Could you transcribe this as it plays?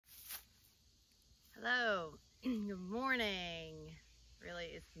Hello, good morning. Really,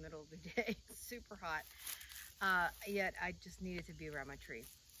 it's the middle of the day. It's super hot. Yet I just needed to be around my tree.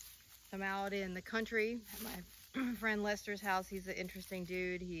 So I'm out in the country at my friend Lester's house. He's an interesting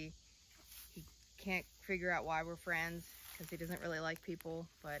dude. He can't figure out why we're friends because he doesn't really like people,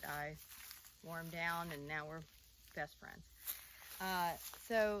 but I wore him down and now we're best friends.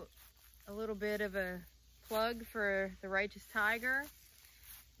 So a little bit of a plug for the Righteous Tiger.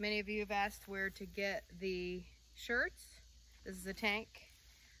 Many of you have asked where to get the shirts. This is a tank,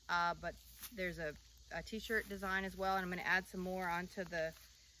 but there's a t-shirt design as well, and I'm going to add some more onto the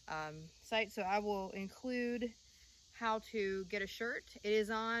site. So I will include how to get a shirt. It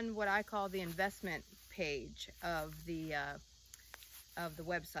is on what I call the investment page of the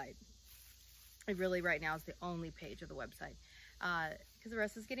website. It really right now is the only page of the website because the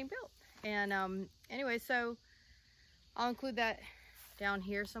rest is getting built. And anyway, so I'll include that down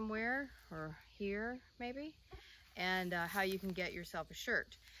here somewhere, or here maybe, and how you can get yourself a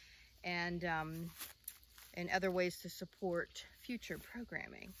shirt, and other ways to support future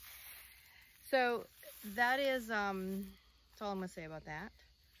programming. So that is that's all I'm gonna say about that.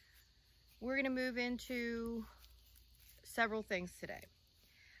 We're gonna move into several things today.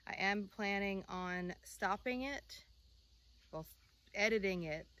 I am planning on stopping it, well, editing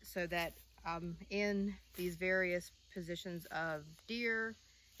it, so that I'm in these various positions of deer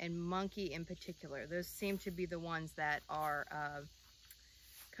and monkey in particular. Those seem to be the ones that are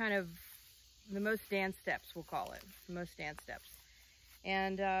kind of the most dance steps, we'll call it, the most dance steps.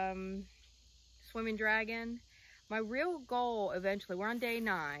 And swimming dragon. My real goal eventually, we're on day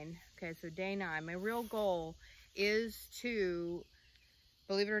 9, okay, so day 9, my real goal is to,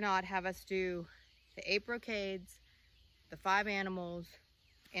 believe it or not, have us do the 8 brocades, the 5 animals,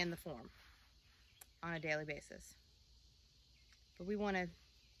 and the form on a daily basis. But we want to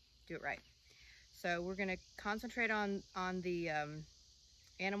do it right. So we're going to concentrate on the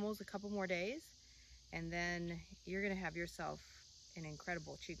animals a couple more days, and then you're going to have yourself an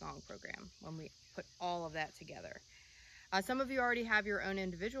incredible Qigong program when we put all of that together. Some of you already have your own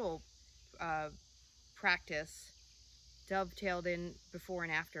individual practice dovetailed in before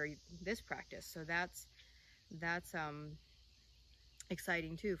and after this practice, so that's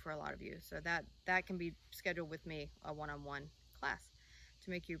exciting too for a lot of you. So that can be scheduled with me, a one-on-one class to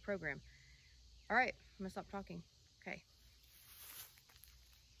make you a program. All right, I'm gonna stop talking. Okay,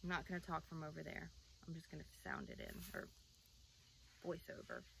 I'm not gonna talk from over there. I'm just gonna sound it in, or voice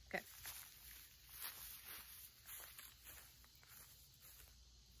over. Okay.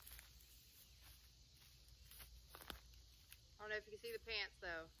 I don't know if you can see the pants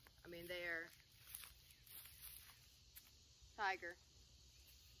though. I mean, they are tiger.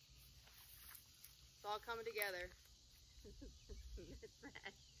 It's all coming together.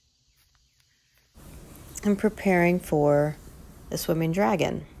 I'm preparing for the swimming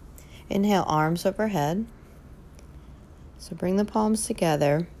dragon. Inhale, arms overhead. So bring the palms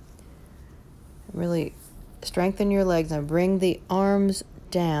together. Really strengthen your legs. Now bring the arms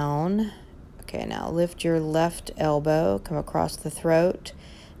down. Okay, now lift your left elbow, come across the throat.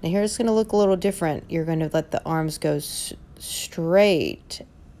 Now here it's going to look a little different. You're going to let the arms go straight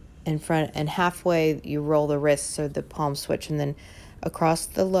in front, and halfway you roll the wrists so the palms switch, and then across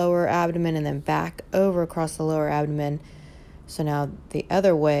the lower abdomen, and then back over across the lower abdomen. So now the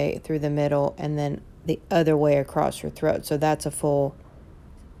other way through the middle, and then the other way across your throat. So that's a full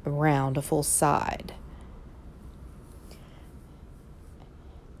round, a full side.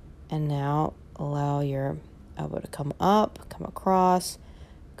 And now allow your elbow to come up, come across,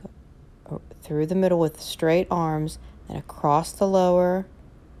 go through the middle with straight arms, and across the lower.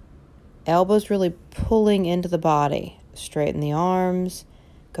 Elbows really pulling into the body. Straighten the arms,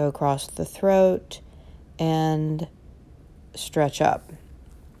 go across the throat, and stretch up.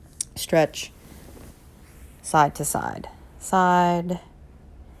 Stretch side to side. Side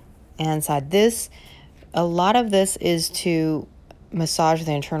and side. A lot of this is to massage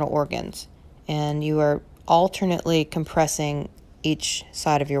the internal organs, and you are alternately compressing each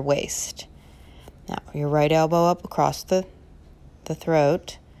side of your waist. Now, your right elbow up across the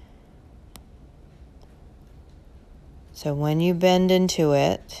throat. So when you bend into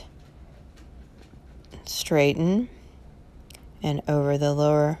it, straighten, and over the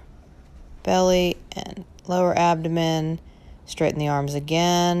lower belly and lower abdomen, straighten the arms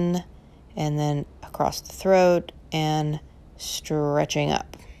again, and then across the throat and stretching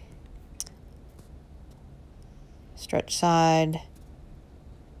up. Stretch side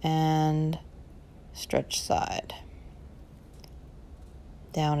and stretch side.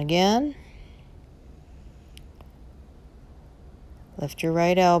 Down again. Lift your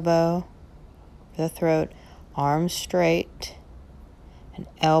right elbow, the throat, arms straight, and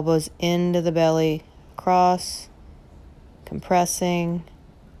elbows into the belly, cross, compressing,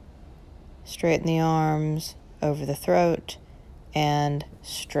 straighten the arms over the throat, and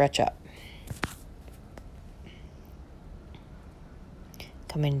stretch up.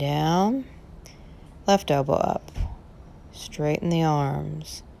 Coming down, left elbow up, straighten the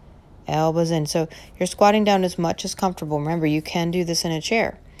arms, elbows in. So you're squatting down as much as comfortable. Remember, you can do this in a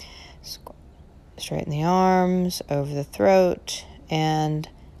chair. Straighten the arms over the throat and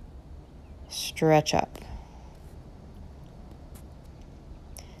stretch up.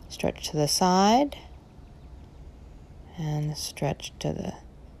 Stretch to the side and stretch to the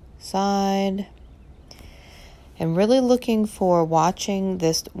side. And really looking for watching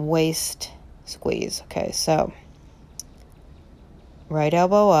this waist squeeze. Okay, so right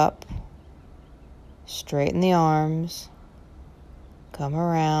elbow up, straighten the arms, come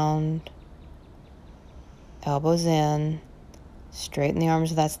around, elbows in, straighten the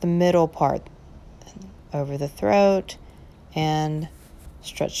arms, that's the middle part, over the throat, and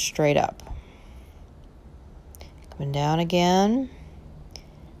stretch straight up. Coming down again.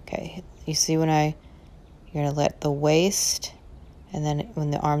 Okay, you see when you're gonna let the waist, and then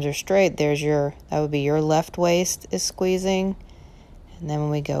when the arms are straight, that would be your left waist is squeezing. And then when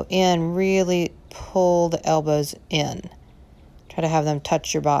we go in, really pull the elbows in. Try to have them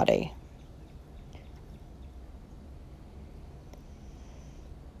touch your body.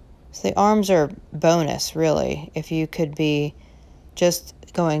 So the arms are bonus, really, if you could be just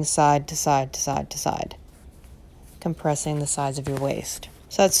going side to side to side to side, compressing the sides of your waist.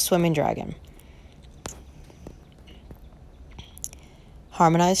 So that's swimming dragon.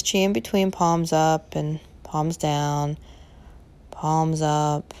 Harmonize chi in between, palms up and palms down, palms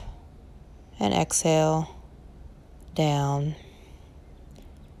up, and exhale, down,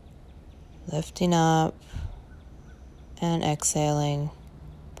 lifting up, and exhaling,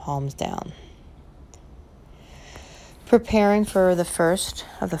 palms down. Preparing for the first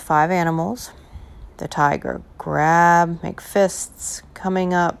of the 5 animals, the tiger. Grab, make fists,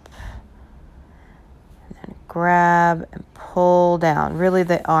 coming up, and then grab and pull down. Really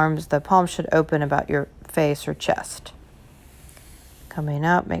the palms should open about your face or chest. Coming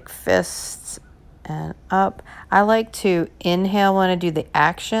up, make fists and up. I like to inhale when I do the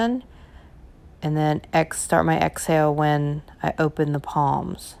action, and then start my exhale when I open the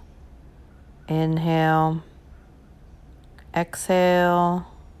palms. Inhale, exhale,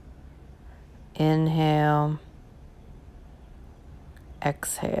 inhale,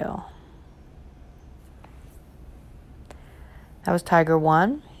 exhale. That was tiger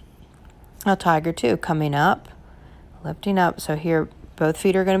 1. Now tiger 2, coming up, lifting up. So here, both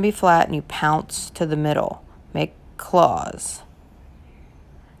feet are going to be flat, and you pounce to the middle. Make claws.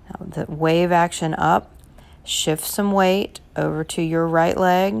 Now the wave action up, shift some weight over to your right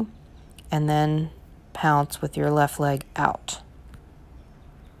leg, and then pounce with your left leg out.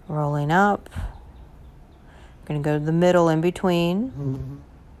 Rolling up. Going to go to the middle in between.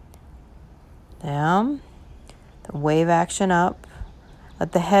 Down. The wave action up.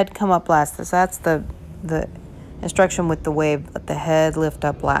 Let the head come up last. So that's the instruction with the wave. Let the head lift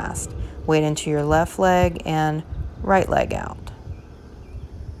up last. Weight into your left leg and right leg out.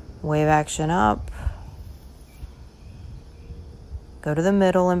 Wave action up. Go to the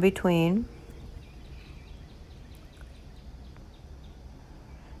middle in between.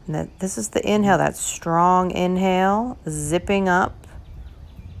 And this is the inhale, that strong inhale, zipping up,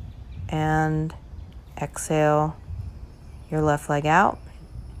 and exhale your left leg out.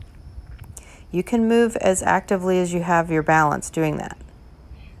 You can move as actively as you have your balance doing that.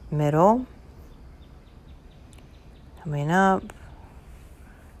 Middle, coming up,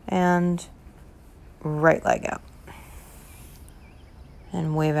 and right leg out.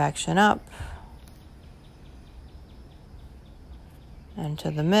 And wave action up, and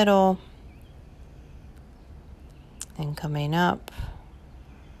to the middle, and coming up.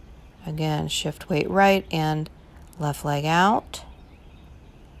 Again, shift weight right and left leg out.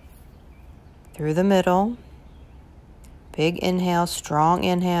 Through the middle. Big inhale, strong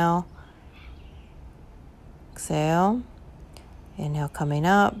inhale. Exhale. Inhale coming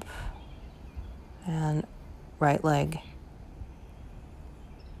up. And right leg.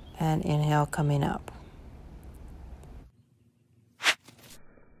 And inhale coming up.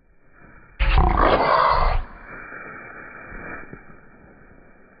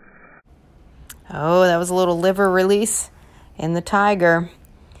 Oh, that was a little liver release in the tiger.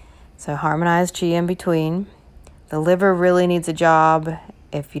 So harmonize chi in between. The liver really needs a job.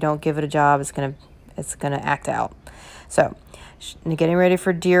 If you don't give it a job, it's gonna act out. So, getting ready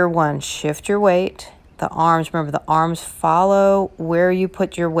for deer 1, shift your weight. The arms, remember the arms follow where you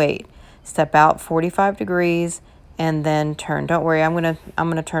put your weight. Step out 45 degrees and then turn. Don't worry, I'm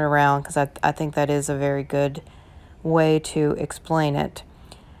gonna turn around because I think that is a very good way to explain it.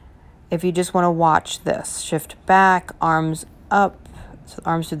 If you just want to watch this, shift back, arms up, so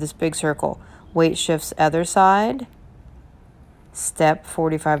arms do this big circle. Weight shifts other side. Step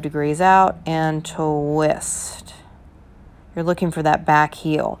 45 degrees out and twist. You're looking for that back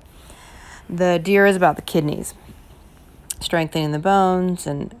heel. The deer is about the kidneys, strengthening the bones,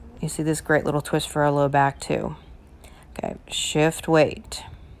 and you see this great little twist for our low back too. Okay, shift weight.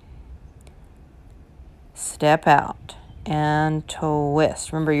 Step out and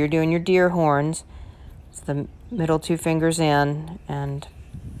twist. Remember, you're doing your deer horns. It's the middle 2 fingers in and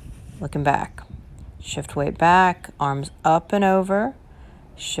looking back. Shift weight back, arms up and over.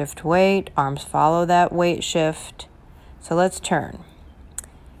 Shift weight, arms follow that weight shift. So let's turn.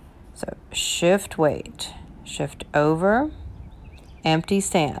 So shift weight, shift over, empty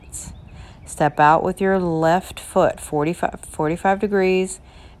stance. Step out with your left foot, 45 degrees,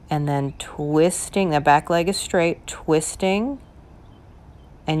 and then twisting. The back leg is straight, twisting,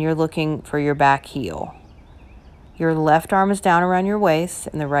 and you're looking for your back heel. Your left arm is down around your waist,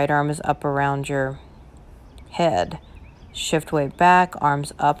 and the right arm is up around your head. Shift weight back,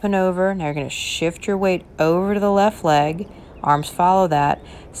 arms up and over. Now you're going to shift your weight over to the left leg. Arms follow that.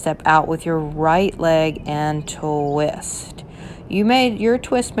 Step out with your right leg and twist. Your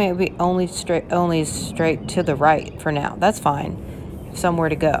twist may be only straight to the right for now. That's fine. Somewhere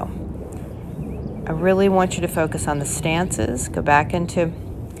to go. I really want you to focus on the stances. Go back into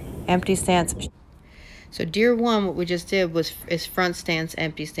empty stance. So deer 1, what we just did is front stance,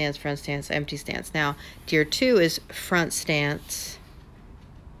 empty stance, front stance, empty stance. Now deer 2 is front stance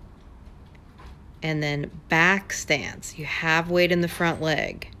and then back stance. You have weight in the front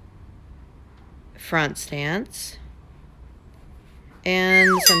leg. Front stance. And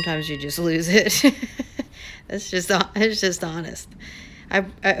sometimes you just lose it. It's just honest. I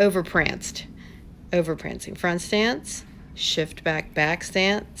overpranced. Overprancing. Front stance, shift back, back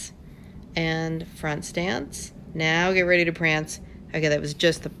stance, and front stance. Now get ready to prance. Okay, that was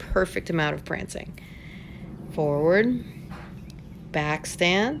just the perfect amount of prancing. Forward, back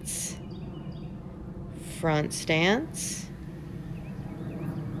stance, front stance,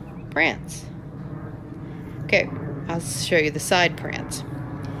 prance. Okay, I'll show you the side prance.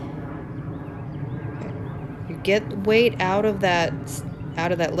 You get weight out of that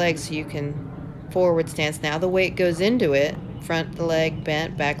leg so you can forward stance. Now the weight goes into it. Front leg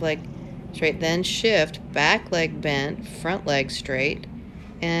bent, back leg straight, then shift, back leg bent, front leg straight,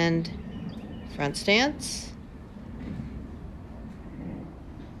 and front stance,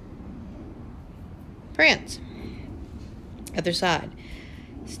 prance. Other side.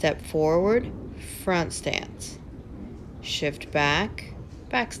 Step forward, front stance. Shift back,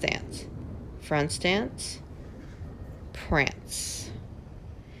 back stance. Front stance, prance.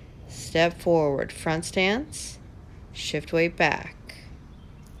 Step forward, front stance, shift weight back.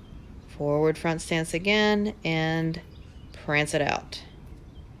 Forward, front stance again, and prance it out.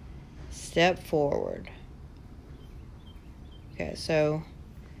 Step forward. Okay, so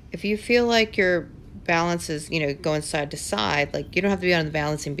if you feel like your balance is, going side to side, like you don't have to be on the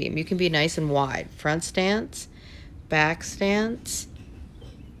balancing beam. You can be nice and wide. Front stance, back stance,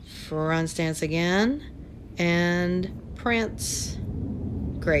 front stance again, and prance.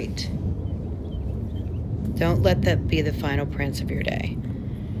 Great. Don't let that be the final prance of your day.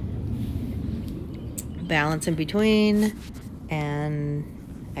 Balance in between and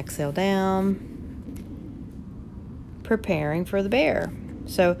exhale down. Preparing for the bear.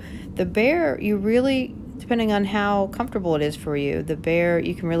 So the bear, you really, depending on how comfortable it is for you, the bear,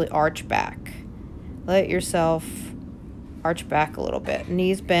 you can really arch back. Let yourself arch back a little bit.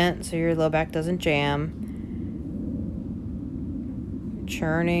 Knees bent so your low back doesn't jam.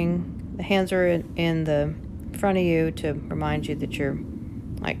 Churning. The hands are in the front of you to remind you that you're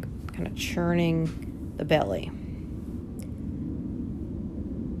like kind of churning the belly.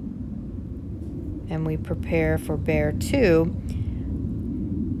 And we prepare for bear 2.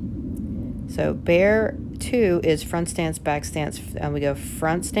 So bear 2 is front stance, back stance, and we go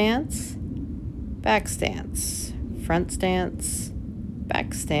front stance, back stance, front stance,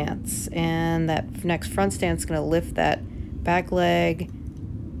 back stance, and that next front stance is going to lift that back leg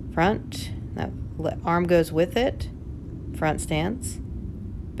front, that arm goes with it, front stance,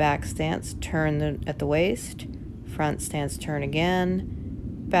 back stance, turn at the waist, front stance, turn again,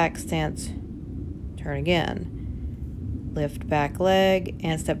 back stance, turn again, lift back leg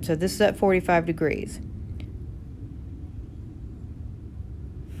and step. So this is at 45 degrees.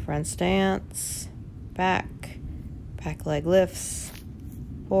 front stance, back leg lifts,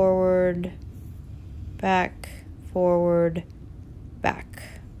 forward, back, forward, back.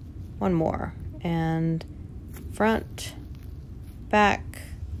 One more, and front, back,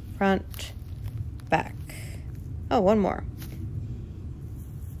 front, back. Oh, one more.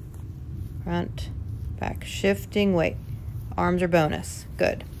 Front, back, shifting weight. Arms are bonus.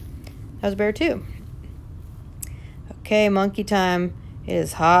 Good. That was bear 2. Okay, monkey time. It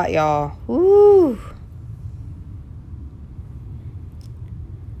is hot, y'all. Woo!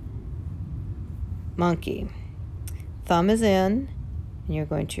 Monkey. Thumb is in, and you're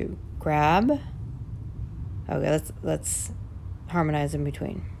going to grab. Okay, let's harmonize in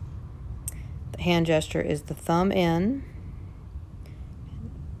between. The hand gesture is the thumb in,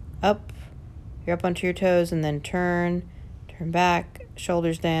 up, you're up onto your toes, and then turn back,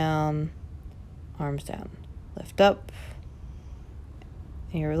 shoulders down, arms down. Lift up,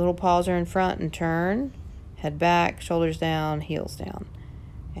 and your little paws are in front, and turn, head back, shoulders down, heels down.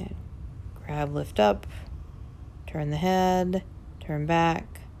 And grab, lift up, turn the head, turn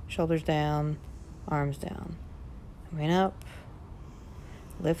back, shoulders down, arms down. Coming up.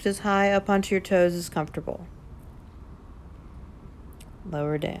 Lift as high up onto your toes as comfortable.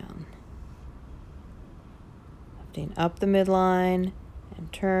 Lower down. Lifting up the midline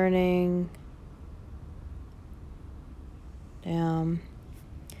and turning down.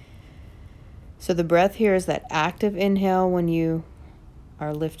 So the breath here is that active inhale when you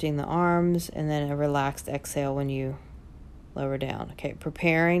are lifting the arms, and then a relaxed exhale when you lower down. Okay,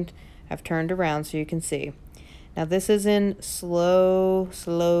 preparing. I've turned around so you can see. Now this is in slow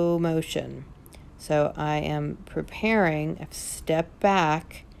motion. So I am preparing, I've stepped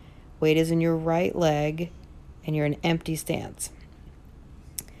back, weight is in your right leg, and you're in empty stance.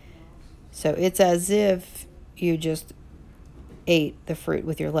 So it's as if you just ate the fruit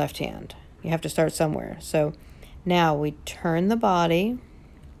with your left hand. You have to start somewhere. So now we turn the body.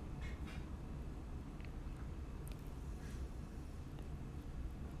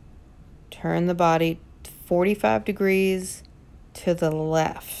 Turn the body 45 degrees to the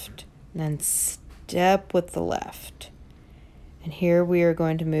left, and then step with the left. And here we are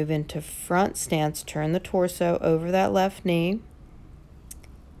going to move into front stance. Turn the torso over that left knee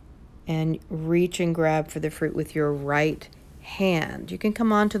and reach and grab for the fruit with your right hand. You can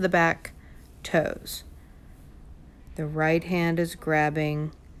come onto the back toes. The right hand is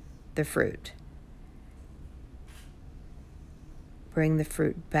grabbing the fruit. Bring the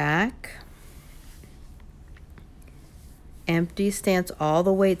fruit back. Empty stance, all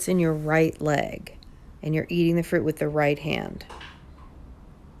the weight's in your right leg, and you're eating the fruit with the right hand.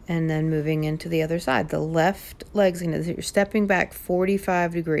 And then moving into the other side. The left leg's you're stepping back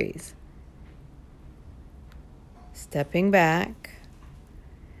 45 degrees. Stepping back.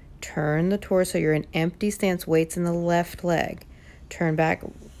 Turn the torso, you're in empty stance, weight's in the left leg. Turn back,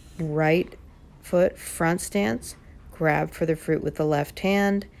 right foot, front stance, grab for the fruit with the left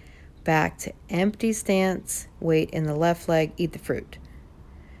hand. Back to empty stance, weight in the left leg, eat the fruit.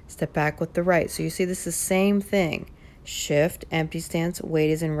 Step back with the right. So you see this is the same thing. Shift, empty stance, weight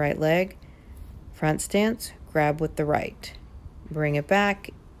is in right leg. Front stance, grab with the right. Bring it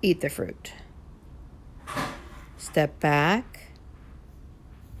back, eat the fruit. Step back,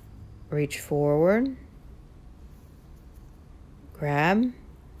 reach forward, grab,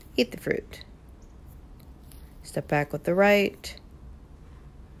 eat the fruit. Step back with the right.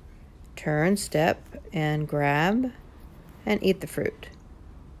 Turn, step, and grab, and eat the fruit.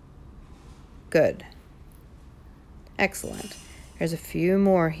 Good. Excellent. There's a few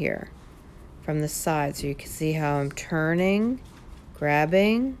more here from the side, so you can see how I'm turning,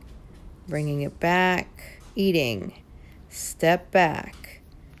 grabbing, bringing it back, eating, step back,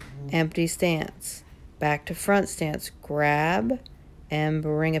 empty stance, back to front stance, grab, and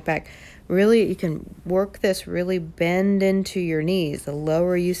bring it back. Really, you can work this, really bend into your knees. The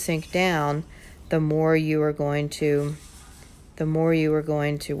lower you sink down, the more you are going to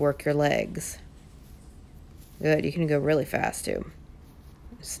work your legs. Good, you can go really fast too.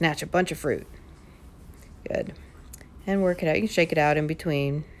 Snatch a bunch of fruit. Good. And work it out. You can shake it out in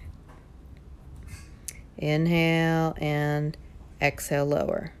between. Inhale and exhale,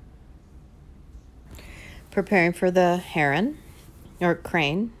 lower. Preparing for the heron, or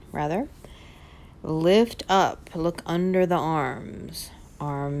crane, rather. Lift up, look under the arms.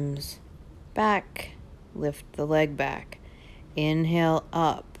 Arms back, lift the leg back. Inhale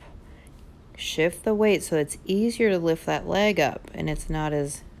up. Shift the weight so it's easier to lift that leg up and it's not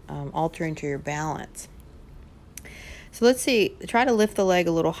as altering to your balance. So let's see, try to lift the leg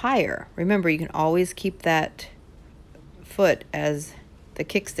a little higher. Remember, you can always keep that foot as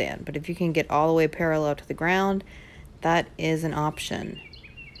the kickstand. But if you can get all the way parallel to the ground, that is an option.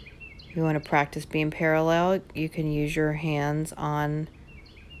 If you want to practice being parallel, you can use your hands on,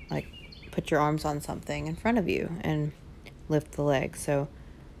 like, put your arms on something in front of you and lift the leg. So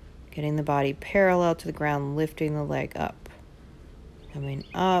getting the body parallel to the ground, lifting the leg up, coming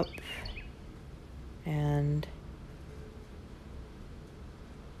up, and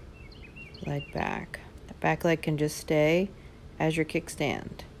leg back. The back leg can just stay as your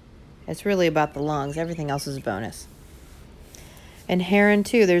kickstand. It's really about the lungs. Everything else is a bonus. And heron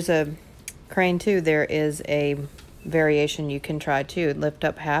too, there's a crane too, there is a variation you can try too. Lift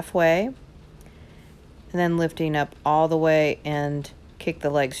up halfway, and then lifting up all the way and kick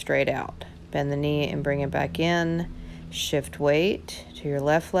the leg straight out. Bend the knee and bring it back in. Shift weight to your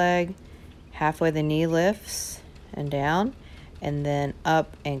left leg. Halfway the knee lifts and down, and then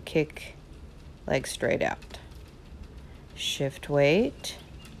up and kick leg straight out. Shift weight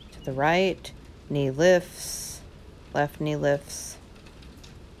to the right, knee lifts, left knee lifts,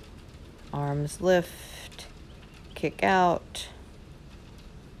 arms lift, kick out,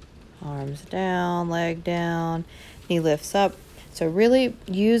 arms down, leg down, knee lifts up. So really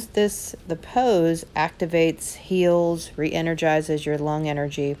use this, the pose activates, heals, re-energizes your lung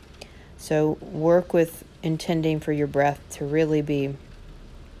energy. So work with intending for your breath to really be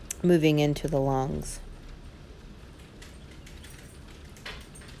moving into the lungs.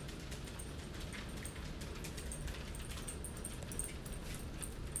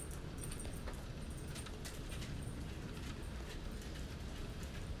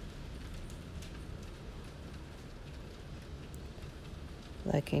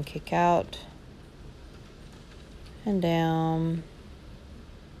 Leg can kick out and down.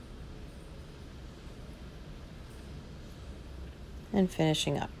 And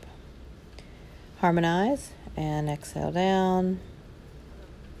finishing up. Harmonize and exhale down.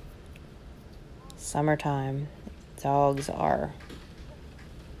 Summertime. Dogs are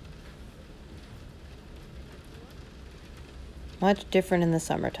much different in the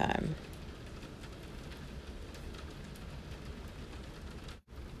summertime.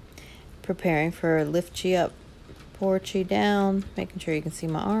 Preparing for lift chi up, pour chi down, making sure you can see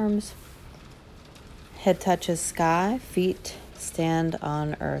my arms. Head touches sky, feet stand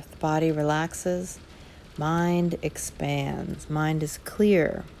on earth. Body relaxes, mind expands. Mind is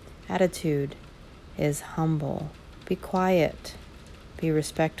clear. Attitude is humble. Be quiet. Be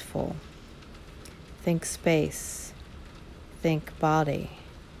respectful. Think space. Think body.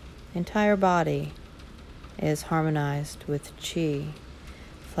 Entire body is harmonized with chi.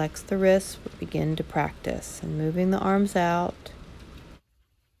 Flex the wrists, begin to practice. And moving the arms out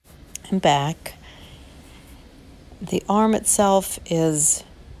and back. The arm itself is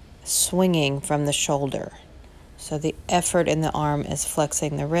swinging from the shoulder. So the effort in the arm is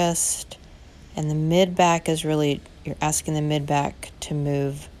flexing the wrist. And the mid-back is really, you're asking the mid-back to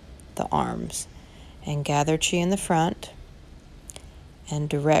move the arms. And gather chi in the front. And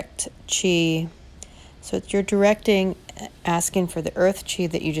direct chi. So you're directing, asking for the earth chi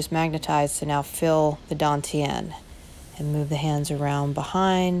that you just magnetized to now fill the dantian. And move the hands around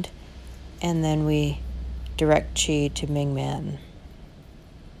behind. And then we direct chi to Ming Men.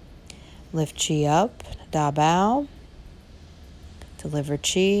 Lift chi up, Da Bao. Deliver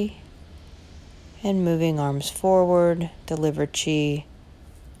chi. And moving arms forward, deliver chi.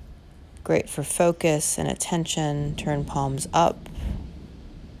 Great for focus and attention. Turn palms up.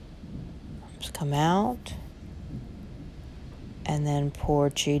 Arms come out. And then pour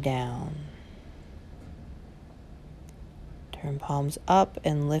chi down. Turn palms up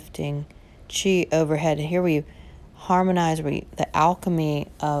and lifting chi overhead. And here we harmonize the alchemy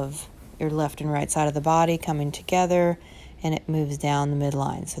of your left and right side of the body coming together, and it moves down the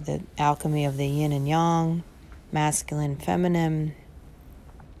midline. So the alchemy of the yin and yang, masculine, feminine,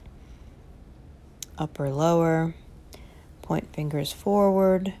 upper, lower. Point fingers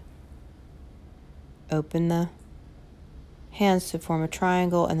forward. Open the hands to form a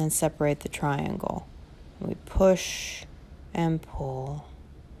triangle and then separate the triangle. And we push and pull.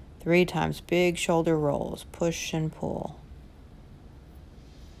 3 times, big shoulder rolls, push and pull.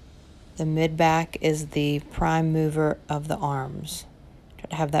 The mid-back is the prime mover of the arms. Try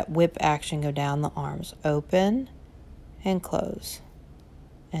to have that whip action go down the arms. Open and close.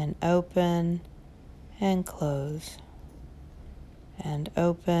 And open and close. And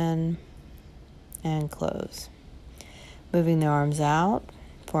open and close. Moving the arms out,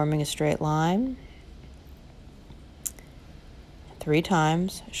 forming a straight line. 3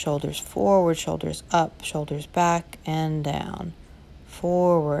 times, shoulders forward, shoulders up, shoulders back and down.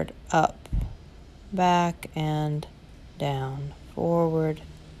 Forward, up, back and down. forward,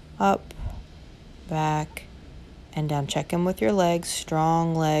 up, back, and down. Check in with your legs,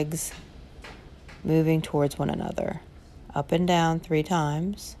 strong legs moving towards one another. Up and down 3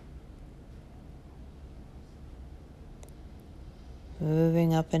 times.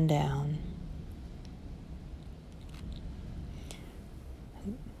 Moving up and down.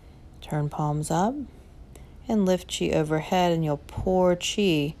 Turn palms up and lift chi overhead, and you'll pour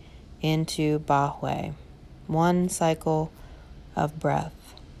chi into Ba Hui. 1 cycle of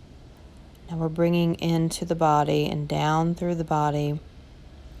breath. Now we're bringing into the body and down through the body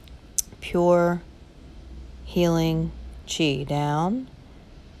pure healing chi down,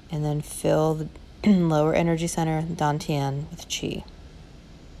 and then fill the lower energy center, Dantian, with chi.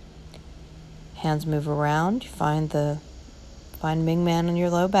 Hands move around. Find Ming Man on your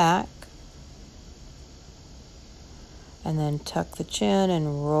low back. And then tuck the chin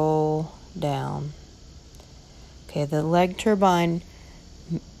and roll down. Okay, the leg turbine,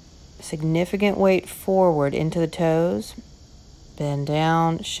 significant weight forward into the toes. Bend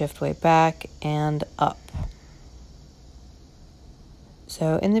down, shift weight back, and up.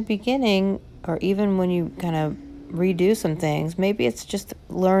 So in the beginning, or even when you kind of redo some things, maybe it's just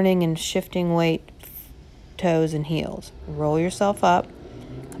learning and shifting weight, toes and heels. Roll yourself up,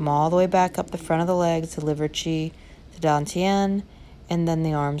 come all the way back up the front of the legs, deliver chi to Dantian, and then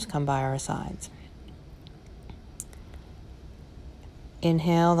the arms come by our sides.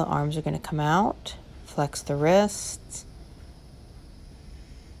 Inhale, the arms are going to come out, flex the wrists,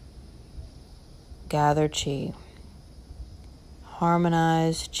 gather chi,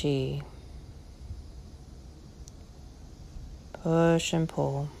 harmonize chi, push and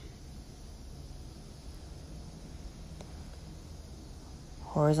pull.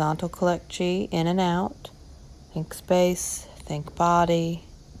 Horizontal collect chi in and out. Think space, think body.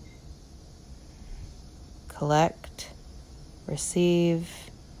 Collect, receive,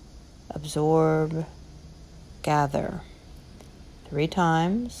 absorb, gather. 3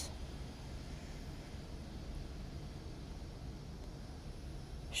 times.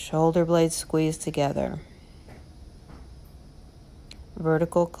 Shoulder blades squeeze together.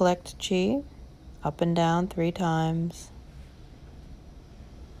 Vertical collect chi, up and down 3 times.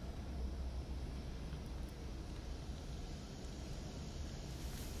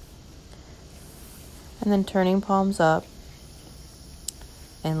 And then turning palms up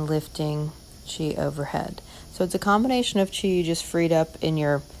and lifting chi overhead. So it's a combination of chi you just freed up in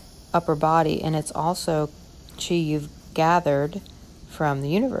your upper body, and it's also chi you've gathered from the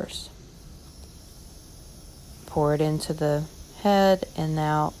universe. Pour it into the head, and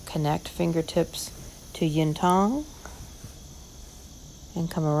now connect fingertips to Yin Tong and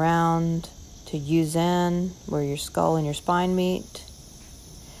come around to Yu Zhen, where your skull and your spine meet.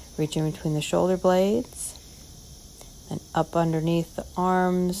 Reach in between the shoulder blades and up underneath the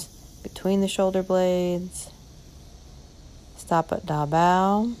arms, between the shoulder blades. Stop at Da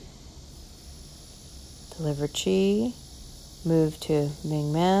Bao. Deliver chi. Move to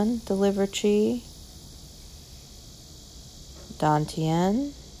Ming Men. Deliver chi.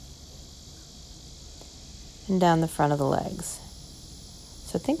 Dantian. And down the front of the legs.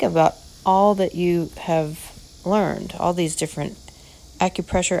 So think about all that you have learned, all these different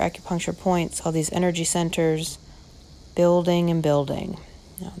acupressure, acupuncture points, all these energy centers, building and building.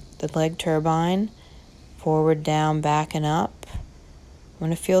 Now, the leg turbine, forward, down, back, and up. I'm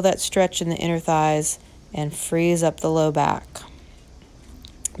going to feel that stretch in the inner thighs and freeze up the low back.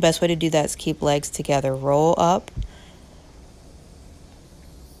 Best way to do that is keep legs together. Roll up.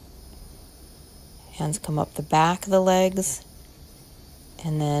 Hands come up the back of the legs,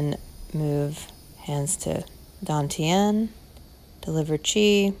 and then move hands to Dantian. Deliver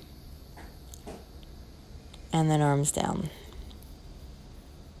chi, and then arms down.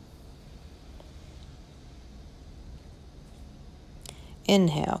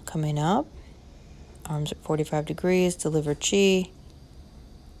 Inhale, coming up, arms at 45 degrees, deliver chi.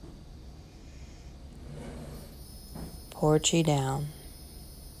 Pour chi down.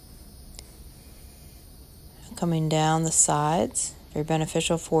 Coming down the sides, very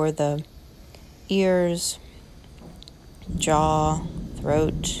beneficial for the ears, jaw,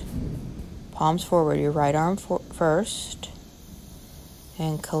 throat. Palms forward, your right arm first,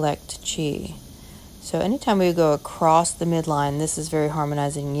 and collect chi. So anytime we go across the midline, this is very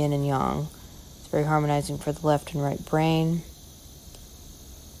harmonizing yin and yang. It's very harmonizing for the left and right brain.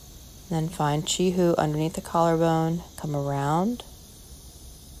 Then find chi hu underneath the collarbone, come around.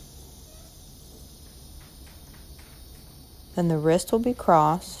 Then the wrist will be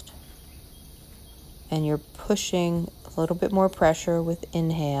crossed, and you're pushing a little bit more pressure with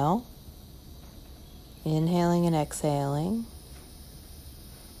inhale. Inhaling and exhaling.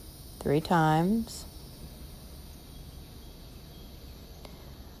 3 times.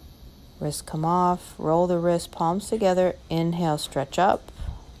 Wrists come off. Roll the wrists, palms together. Inhale, stretch up.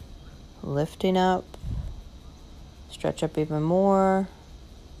 Lifting up. Stretch up even more.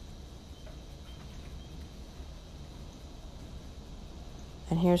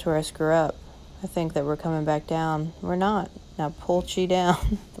 And here's where I screw up. I think that we're coming back down. We're not. Now pull chi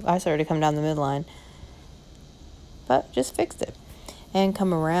down. I started to come down the midline. But just fixed it. And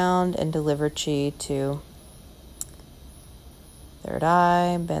come around and deliver chi to third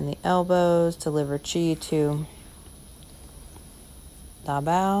eye. Bend the elbows. Deliver chi to Da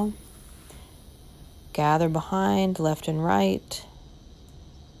Bao. Gather behind, left and right.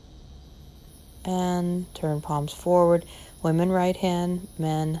 And turn palms forward. Women right hand,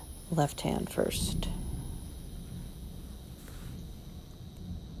 men left hand first.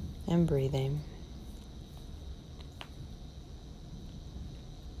 And breathing.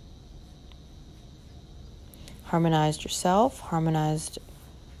 Harmonized yourself, harmonized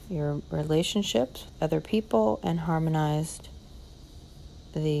your relationships with other people, and harmonized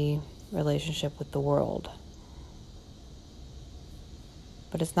the relationship with the world.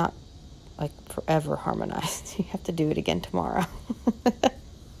 But it's not like forever harmonized. You have to do it again tomorrow.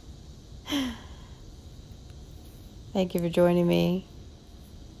 Thank you for joining me.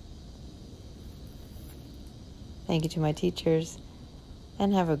 Thank you to my teachers.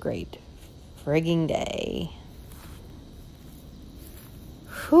 And have a great frigging day.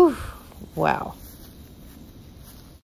 Whew. Wow.